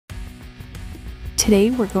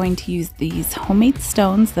Today we're going to use these homemade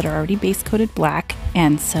stones that are already base coated black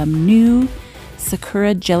and some new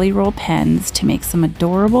Sakura jelly roll pens to make some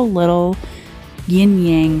adorable little yin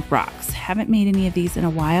yang rocks. Haven't made any of these in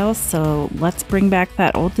a while, so let's bring back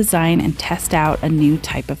that old design and test out a new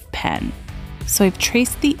type of pen. So I've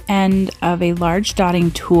traced the end of a large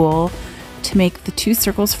dotting tool to make the two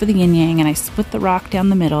circles for the yin yang, and I split the rock down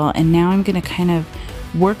the middle, and now I'm going to kind of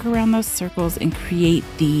work around those circles and create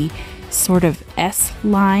the sort of S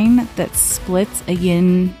line that splits a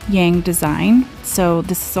yin yang design. So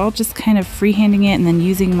this is all just kind of freehanding it and then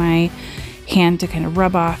using my hand to kind of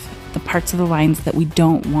rub off the parts of the lines that we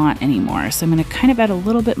don't want anymore. So I'm going to kind of add a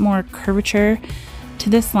little bit more curvature to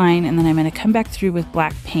this line, and then I'm going to come back through with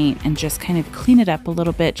black paint and just kind of clean it up a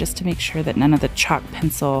little bit just to make sure that none of the chalk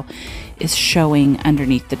pencil is showing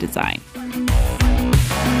underneath the design.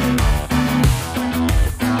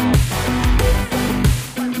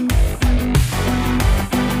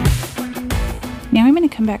 Now I'm going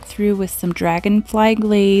to come back through with some dragonfly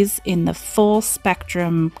glaze in the full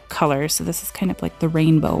spectrum color. So this is kind of like the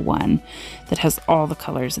rainbow one that has all the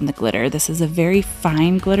colors in the glitter. This is a very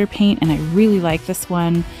fine glitter paint, and I really like this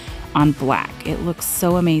one on black. It looks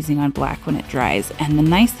so amazing on black when it dries. And the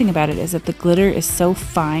nice thing about it is that the glitter is so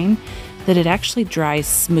fine that it actually dries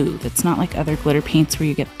smooth. It's not like other glitter paints where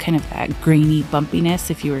you get kind of that grainy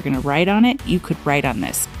bumpiness. If you were going to write on it, you could write on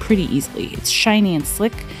this pretty easily. It's shiny and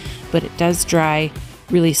slick, but it does dry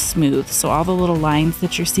really smooth. So all the little lines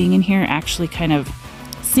that you're seeing in here actually kind of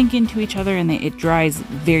sink into each other, and it dries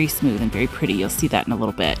very smooth and very pretty. You'll see that in a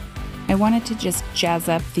little bit. I wanted to just jazz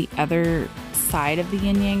up the other side of the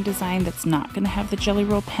yin yang design that's not going to have the jelly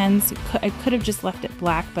roll pens. I could have just left it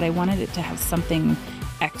black, but I wanted it to have something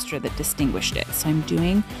extra that distinguished it. So I'm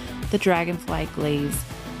doing the dragonfly glaze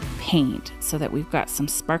paint so that we've got some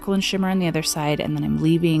sparkle and shimmer on the other side, and then I'm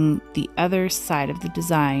leaving the other side of the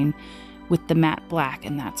design with the matte black,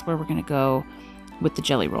 and that's where we're going to go with the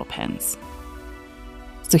jelly roll pens.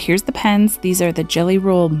 So here's the pens. These are the Jelly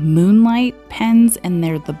Roll Moonlight pens, and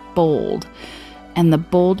they're the bold. And the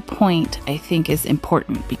bold point, I think, is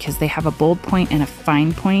important because they have a bold point and a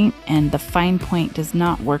fine point, and the fine point does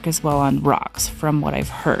not work as well on rocks from what I've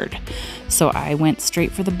heard. So I went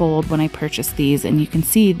straight for the bold when I purchased these, and you can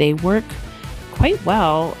see they work quite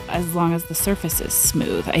well as long as the surface is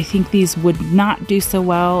smooth. I think these would not do so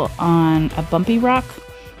well on a bumpy rock,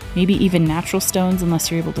 maybe even natural stones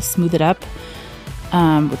unless you're able to smooth it up.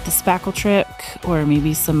 With the spackle trick or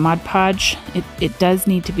maybe some Mod Podge, it does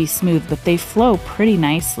need to be smooth, but they flow pretty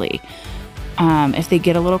nicely. If they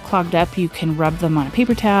get a little clogged up, you can rub them on a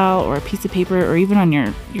paper towel or a piece of paper, or even on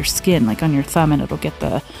your skin, like on your thumb, and it'll get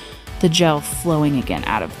the gel flowing again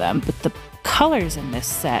out of them. But the colors in this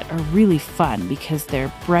set are really fun because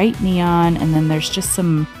they're bright neon, and then there's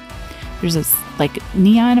this like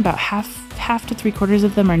neon, about half to 3/4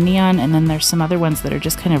 of them are neon, and then there's some other ones that are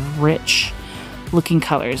just kind of rich looking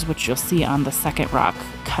colors, which you'll see on the second rock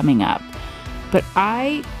coming up. But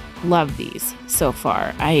I love these so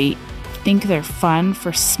far. I think they're fun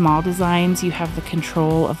for small designs. You have the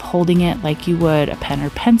control of holding it like you would a pen or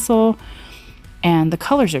pencil, and the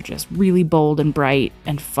colors are just really bold and bright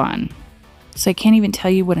and fun. So I can't even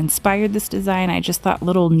tell you what inspired this design. I just thought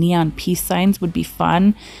little neon peace signs would be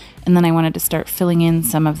fun, and then I wanted to start filling in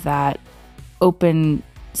some of that open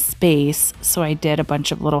space, so I did a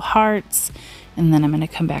bunch of little hearts, and then I'm going to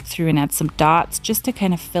come back through and add some dots just to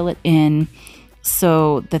kind of fill it in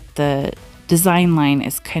so that the design line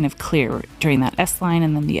is kind of clear during that S line,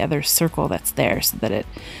 and then the other circle that's there so that it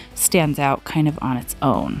stands out kind of on its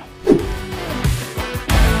own.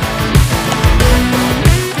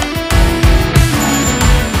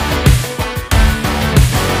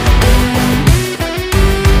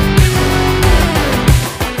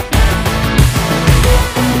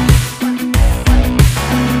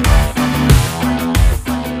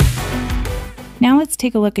 Now let's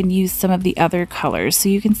take a look and use some of the other colors. So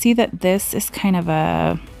you can see that this is kind of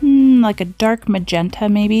a, like a dark magenta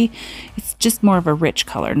maybe. It's just more of a rich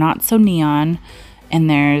color, not so neon. And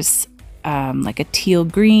there's like a teal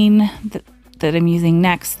green that I'm using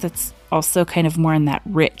next that's also kind of more in that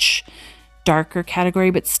rich, darker category,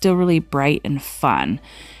 but still really bright and fun.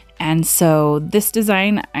 And so this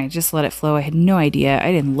design, I just let it flow. I had no idea.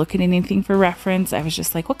 I didn't look at anything for reference. I was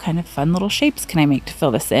just like, what kind of fun little shapes can I make to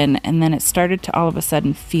fill this in? And then it started to all of a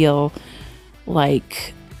sudden feel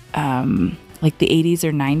like the 80s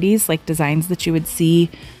or 90s, like designs that you would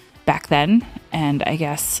see back then. And I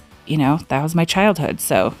guess, you know, that was my childhood,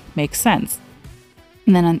 so makes sense.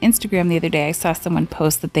 And then on Instagram the other day, I saw someone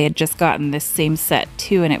post that they had just gotten this same set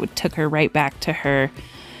too, and it took her right back to her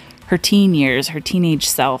her teen years, her teenage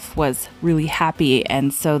self was really happy.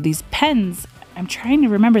 And so these pens, I'm trying to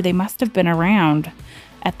remember, they must have been around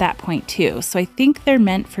at that point too. So I think they're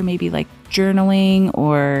meant for maybe like journaling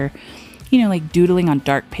or, you know, like doodling on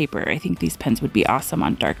dark paper. I think these pens would be awesome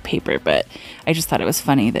on dark paper, but I just thought it was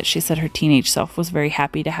funny that she said her teenage self was very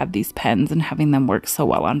happy to have these pens and having them work so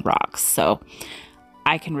well on rocks. So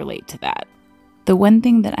I can relate to that. The one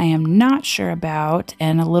thing that I am not sure about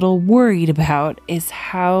and a little worried about is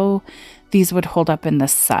how these would hold up in the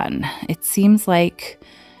sun. It seems like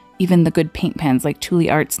even the good paint pens like Thule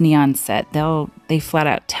Art's Neon Set, they flat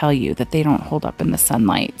out tell you that they don't hold up in the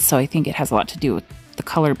sunlight. So I think it has a lot to do with the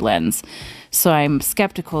color blends. So I'm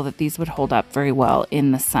skeptical that these would hold up very well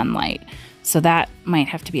in the sunlight. So that might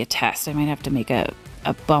have to be a test. I might have to make a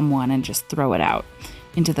bum one and just throw it out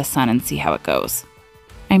into the sun and see how it goes.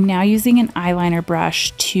 I'm now using an eyeliner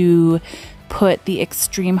brush to put the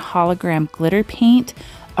Extreme Hologram glitter paint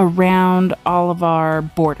around all of our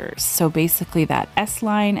borders. So basically that S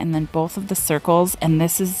line and then both of the circles. And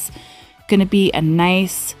this is going to be a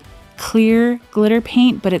nice clear glitter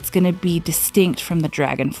paint, but it's going to be distinct from the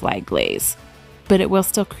dragonfly glaze. But it will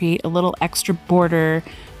still create a little extra border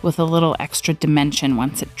with a little extra dimension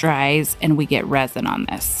once it dries and we get resin on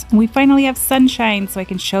this. And we finally have sunshine, so I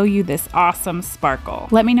can show you this awesome sparkle.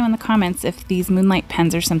 Let me know in the comments if these moonlight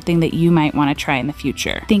pens are something that you might want to try in the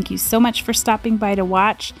future. Thank you so much for stopping by to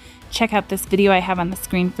watch. Check out this video I have on the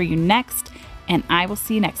screen for you next, and I will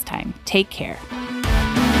see you next time. Take care.